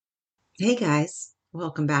Hey guys,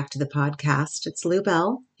 welcome back to the podcast. It's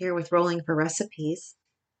Lubelle here with Rolling for Recipes.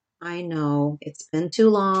 I know it's been too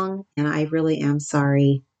long and I really am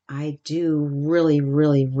sorry. I do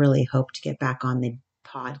really hope to get back on the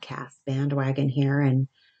podcast bandwagon here and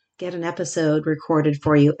get an episode recorded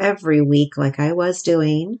for you every week like I was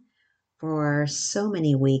doing for so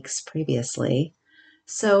many weeks previously.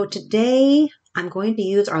 So today I'm going to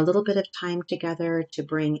use our little bit of time together to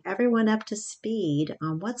bring everyone up to speed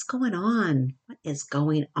on what's going on. What is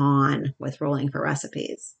going on with Rolling for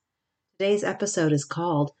Recipes? Today's episode is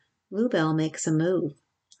called Lubelle Makes a Move.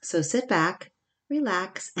 So sit back,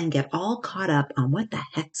 relax, and get all caught up on what the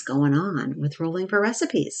heck's going on with Rolling for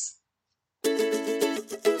Recipes. I'm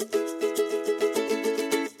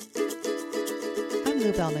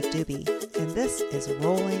Lubelle McDoobie, and this is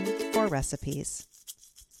Rolling for Recipes.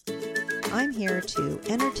 I'm here to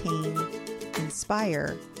entertain,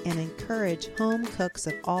 inspire, and encourage home cooks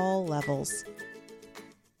of all levels.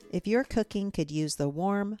 If your cooking could use the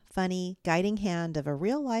warm, funny, guiding hand of a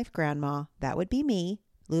real-life grandma, that would be me,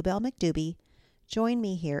 Lubelle McDoobie. Join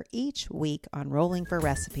me here each week on Rolling for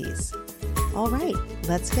Recipes. All right,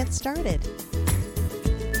 let's get started.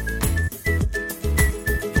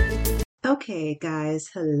 Okay, guys,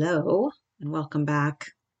 hello and welcome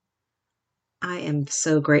back. I am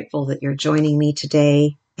so grateful that you're joining me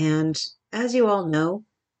today. And as you all know,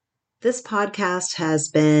 this podcast has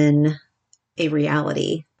been a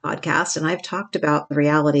reality podcast, and I've talked about the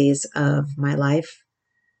realities of my life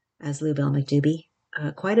as Lubelle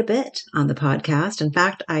McDoobie quite a bit on the podcast. In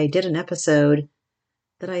fact, I did an episode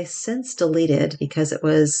that I since deleted because it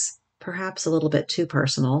was perhaps a little bit too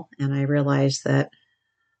personal, and I realized that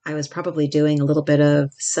I was probably doing a little bit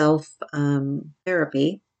of self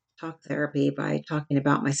therapy, talk therapy, by talking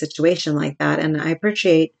about my situation like that. And I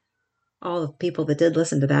appreciate all the people that did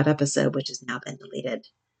listen to that episode, which has now been deleted.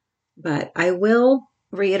 But I will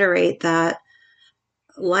reiterate that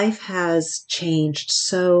life has changed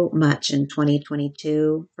so much in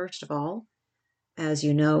 2022. First of all, as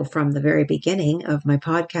you know, from the very beginning of my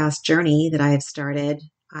podcast journey that I have started,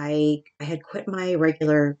 I had quit my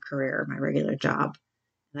regular career, my regular job.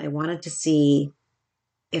 And I wanted to see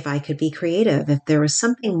if I could be creative, if there was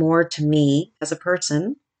something more to me as a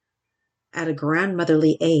person at a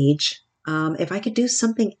grandmotherly age, if I could do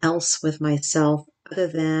something else with myself other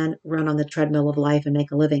than run on the treadmill of life and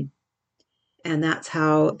make a living. And that's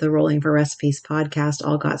how the Rolling for Recipes podcast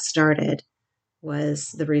all got started,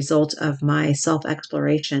 was the result of my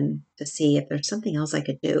self-exploration to see if there's something else I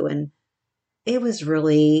could do. And it was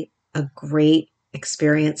really a great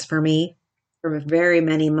experience for me for very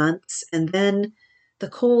many months. And then the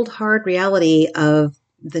cold, hard reality of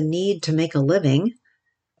the need to make a living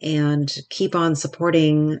and keep on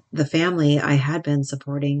supporting the family I had been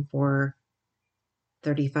supporting for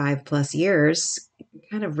 35 plus years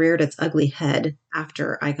kind of reared its ugly head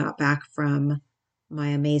after I got back from my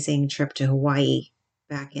amazing trip to Hawaii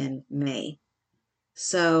back in May.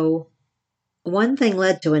 So one thing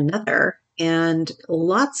led to another, and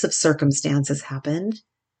lots of circumstances happened.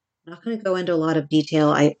 I'm not going to go into a lot of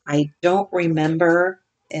detail. I don't remember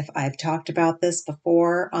if I've talked about this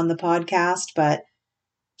before on the podcast, but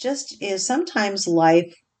just is sometimes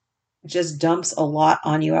life just dumps a lot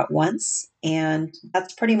on you at once. And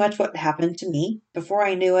that's pretty much what happened to me. Before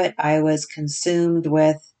I knew it, I was consumed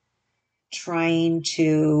with trying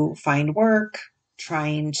to find work,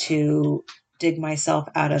 trying to dig myself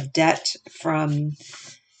out of debt from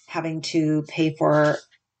having to pay for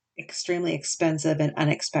extremely expensive and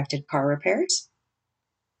unexpected car repairs.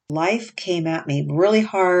 Life came at me really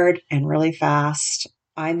hard and really fast.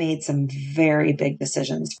 I made some very big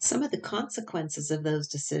decisions. Some of the consequences of those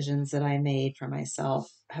decisions that I made for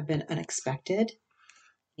myself have been unexpected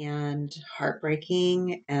and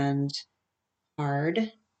heartbreaking and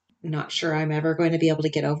hard. Not sure I'm ever going to be able to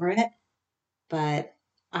get over it, but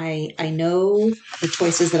I know the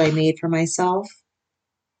choices that I made for myself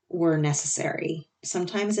were necessary.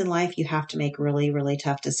 Sometimes in life you have to make really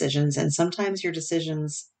tough decisions, and sometimes your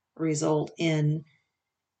decisions result in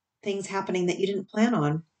things happening that you didn't plan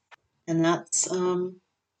on. And that's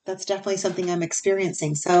definitely something I'm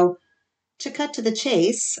experiencing. So to cut to the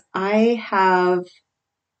chase, I have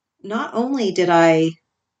not only did I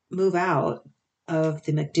move out of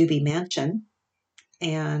the McDoobie mansion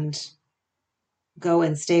and go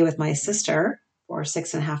and stay with my sister for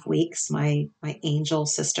 6.5 weeks, my angel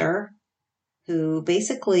sister, who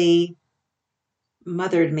basically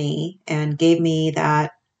mothered me and gave me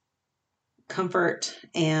that comfort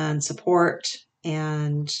and support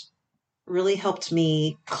and really helped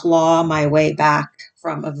me claw my way back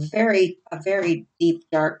from a very deep,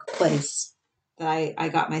 dark place that I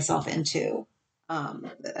got myself into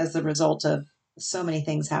as a result of so many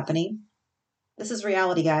things happening. This is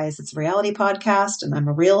reality, guys. It's a reality podcast, and I'm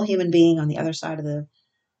a real human being on the other side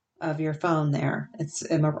of your phone there.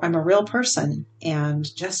 I'm a real person, and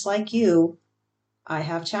just like you, I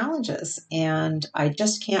have challenges, and I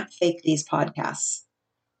just can't fake these podcasts.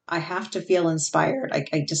 I have to feel inspired.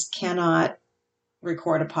 I just cannot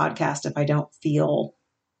record a podcast if I don't feel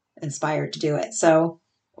inspired to do it. So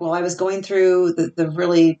while I was going through the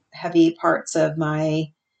really heavy parts of my,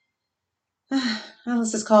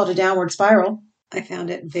 let's just call it a downward spiral, I found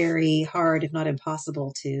it very hard, if not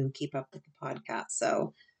impossible, to keep up with the podcast.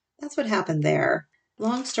 So that's what happened there.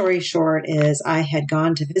 Long story short is I had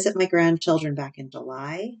gone to visit my grandchildren back in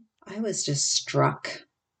July. I was just struck.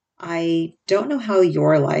 I don't know how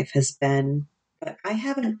your life has been, but I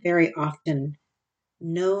haven't very often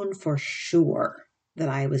known for sure that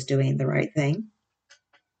I was doing the right thing.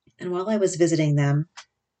 And while I was visiting them,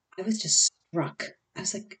 I was just struck. I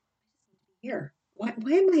was like, here, why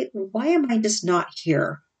am I just not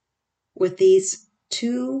here with these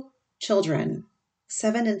two children,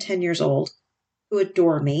 7 and 10 years old, who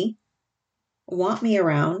adore me, want me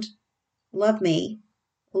around, love me,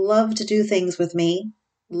 love to do things with me,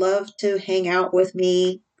 love to hang out with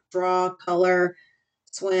me, draw, color,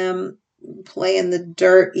 swim, play in the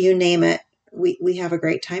dirt, you name it. We have a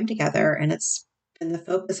great time together, and it's been the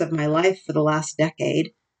focus of my life for the last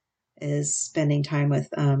decade is spending time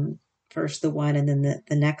with first the one and then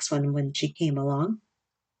the next one when she came along.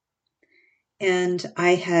 And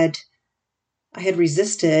I had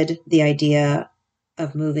resisted the idea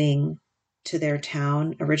of moving to their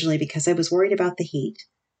town originally because I was worried about the heat.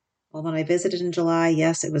 Well, when I visited in July,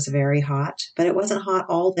 yes, it was very hot, but it wasn't hot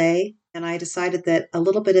all day. And I decided that a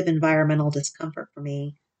little bit of environmental discomfort for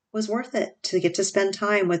me was worth it to get to spend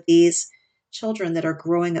time with these children that are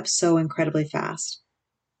growing up so incredibly fast.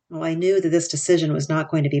 Well, I knew that this decision was not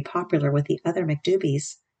going to be popular with the other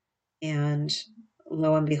McDoobies. And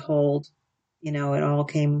lo and behold, it all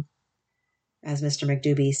came, as Mr.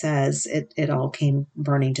 McDoobie says, it all came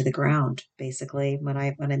burning to the ground, basically, when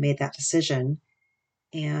I made that decision.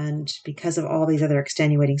 And because of all these other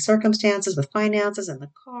extenuating circumstances with finances and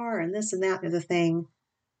the car and this and that and the other thing,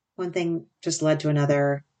 one thing just led to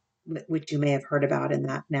another, which you may have heard about in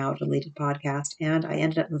that now deleted podcast. And I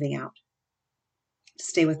ended up moving out to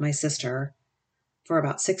stay with my sister for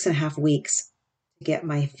about 6.5 weeks to get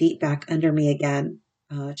my feet back under me again.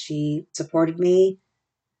 She supported me.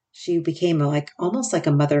 She became almost like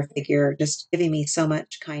a mother figure, just giving me so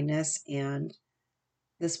much kindness. And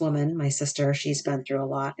this woman, my sister, she's been through a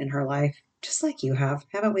lot in her life, just like you have.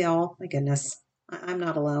 Haven't we all? My goodness. I'm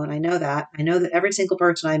not alone. I know that. I know that every single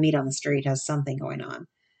person I meet on the street has something going on.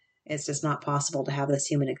 It's just not possible to have this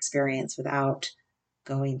human experience without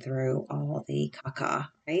going through all the caca,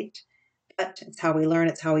 right? But it's how we learn,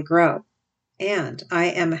 it's how we grow. And I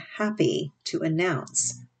am happy to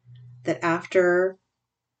announce that after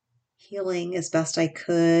healing as best I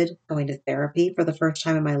could, going to therapy for the first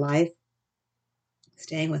time in my life,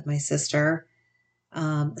 staying with my sister,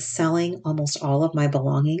 selling almost all of my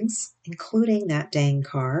belongings, including that dang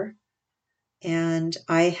car. And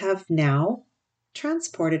I have now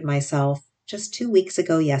transported myself just 2 weeks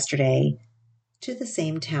ago yesterday to the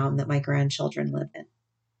same town that my grandchildren live in.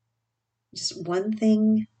 Just one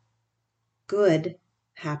thing good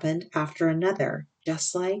happened after another,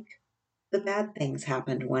 just like the bad things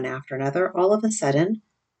happened one after another. All of a sudden,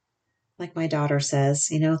 like my daughter says,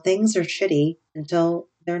 things are shitty until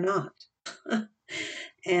they're not.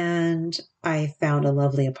 And I found a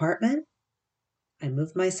lovely apartment. I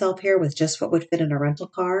moved myself here with just what would fit in a rental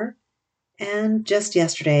car. And just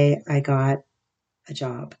yesterday, I got a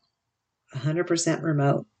job, 100%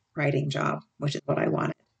 remote writing job, which is what I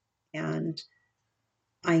wanted. And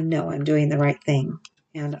I know I'm doing the right thing.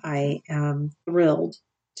 And I am thrilled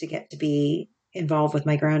to get to be involved with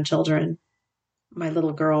my grandchildren. My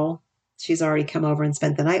little girl, she's already come over and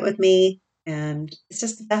spent the night with me. And it's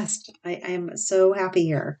just the best. I am so happy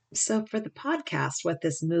here. So for the podcast, what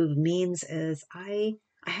this move means is I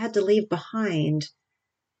had to leave behind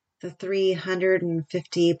the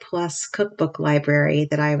 350 plus cookbook library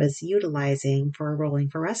that I was utilizing for Rolling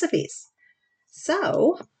for Recipes.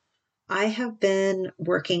 So I have been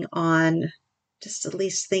working on just at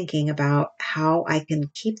least thinking about how I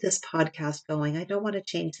can keep this podcast going. I don't want to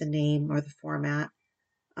change the name or the format.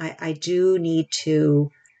 I do need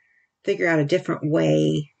to figure out a different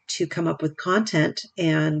way to come up with content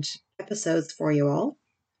and episodes for you all.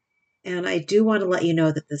 And I do want to let you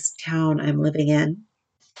know that this town I'm living in,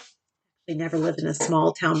 I never lived in a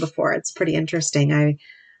small town before. It's pretty interesting.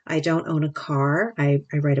 I don't own a car. I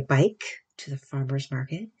ride a bike to the farmer's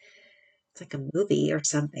market. It's like a movie or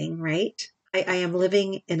something, right? I am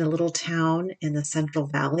living in a little town in the Central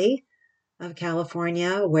Valley of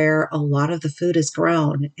California where a lot of the food is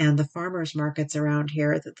grown, and the farmers markets around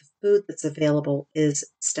here, that the food that's available is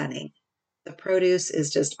stunning. The produce is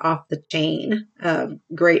just off the chain,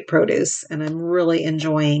 great produce, and I'm really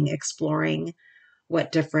enjoying exploring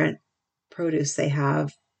what different produce they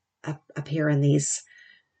have up here in this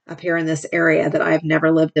area that I've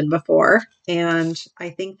never lived in before. And I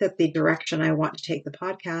think that the direction I want to take the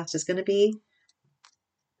podcast is going to be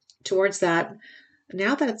towards that.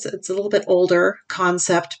 Now that it's a little bit older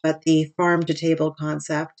concept, but the farm to table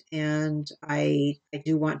concept. And I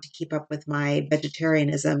do want to keep up with my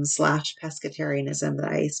vegetarianism / pescatarianism that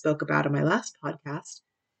I spoke about in my last podcast.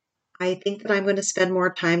 I think that I'm going to spend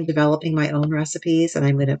more time developing my own recipes, and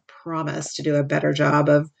I'm going to promise to do a better job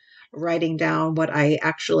of writing down what I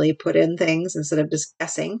actually put in things instead of just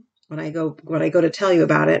guessing when I go to tell you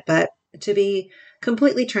about it. But to be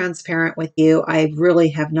completely transparent with you, I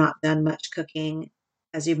really have not done much cooking.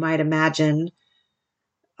 As you might imagine,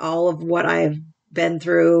 all of what I've been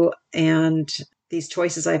through and these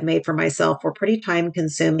choices I've made for myself were pretty time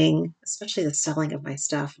consuming, especially the selling of my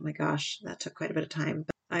stuff. Oh my gosh, that took quite a bit of time.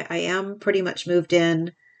 But I am pretty much moved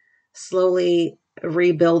in, slowly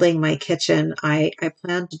rebuilding my kitchen. I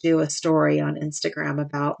plan to do a story on Instagram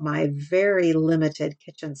about my very limited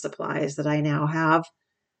kitchen supplies that I now have,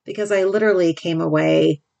 because I literally came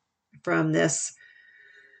away from this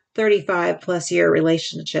 35 plus year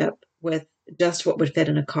relationship with just what would fit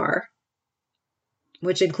in a car,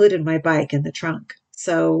 which included my bike in the trunk.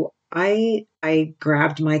 So I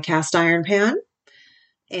grabbed my cast iron pan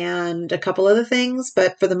and a couple other things,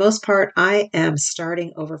 but for the most part, I am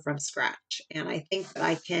starting over from scratch. And I think that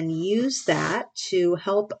I can use that to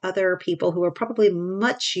help other people who are probably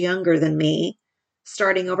much younger than me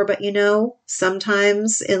starting over. But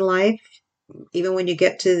sometimes in life, even when you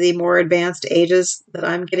get to the more advanced ages that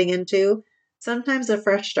I'm getting into, sometimes a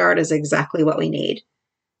fresh start is exactly what we need.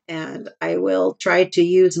 And I will try to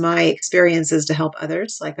use my experiences to help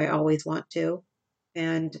others, like I always want to,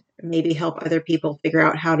 and maybe help other people figure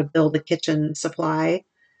out how to build a kitchen supply.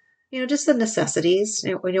 Just the necessities.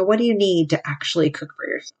 What do you need to actually cook for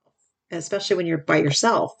yourself, especially when you're by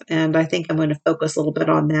yourself? And I think I'm going to focus a little bit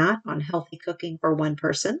on that, on healthy cooking for one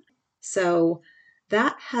person. So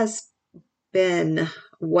that has been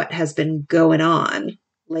what has been going on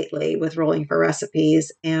lately with Rolling for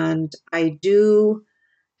Recipes. And I do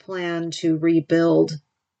plan to rebuild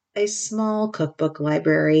a small cookbook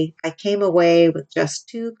library. I came away with just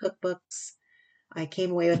 2 cookbooks. I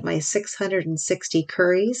came away with my 660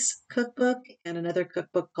 curries cookbook and another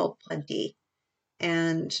cookbook called Plenty.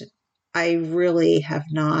 And I really have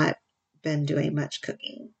not been doing much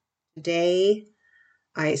cooking. Today,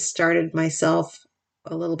 I started myself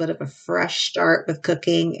a little bit of a fresh start with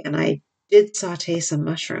cooking, and I did saute some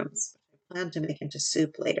mushrooms. I plan to make into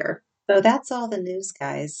soup later. So that's all the news,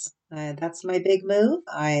 guys. That's my big move.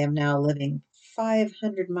 I am now living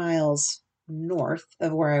 500 miles north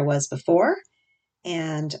of where I was before,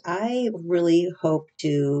 and I really hope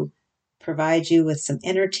to provide you with some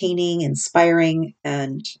entertaining, inspiring,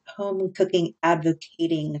 and home cooking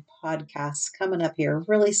advocating podcasts coming up here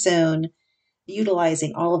really soon,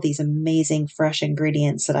 utilizing all of these amazing fresh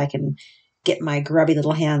ingredients that I can get my grubby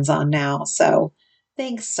little hands on now. So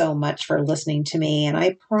thanks so much for listening to me. And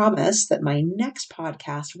I promise that my next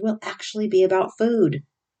podcast will actually be about food.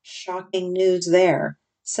 Shocking news there.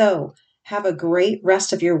 So have a great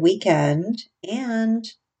rest of your weekend, and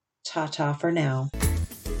ta-ta for now.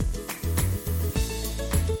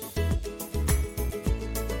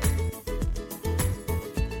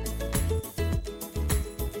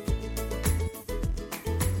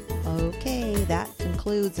 Okay, that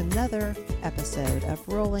concludes another episode of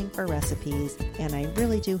Rolling for Recipes, and I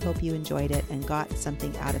really do hope you enjoyed it and got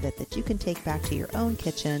something out of it that you can take back to your own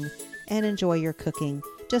kitchen and enjoy your cooking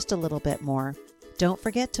just a little bit more. Don't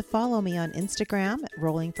forget to follow me on Instagram at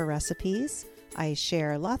Rolling for Recipes. I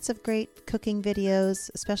share lots of great cooking videos,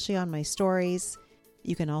 especially on my stories.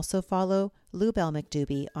 You can also follow Lubelle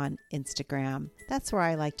McDoobie on Instagram. That's where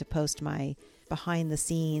I like to post my behind the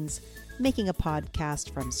scenes, making a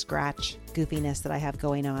podcast from scratch goofiness that I have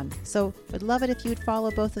going on. So would love it if you'd follow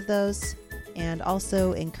both of those, and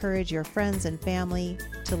also encourage your friends and family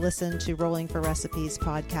to listen to Rolling for Recipes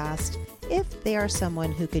podcast if they are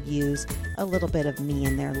someone who could use a little bit of me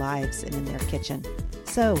in their lives and in their kitchen.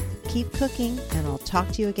 So keep cooking, and I'll talk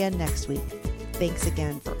to you again next week. Thanks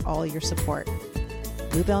again for all your support.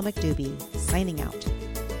 Lubelle McDoobie signing out.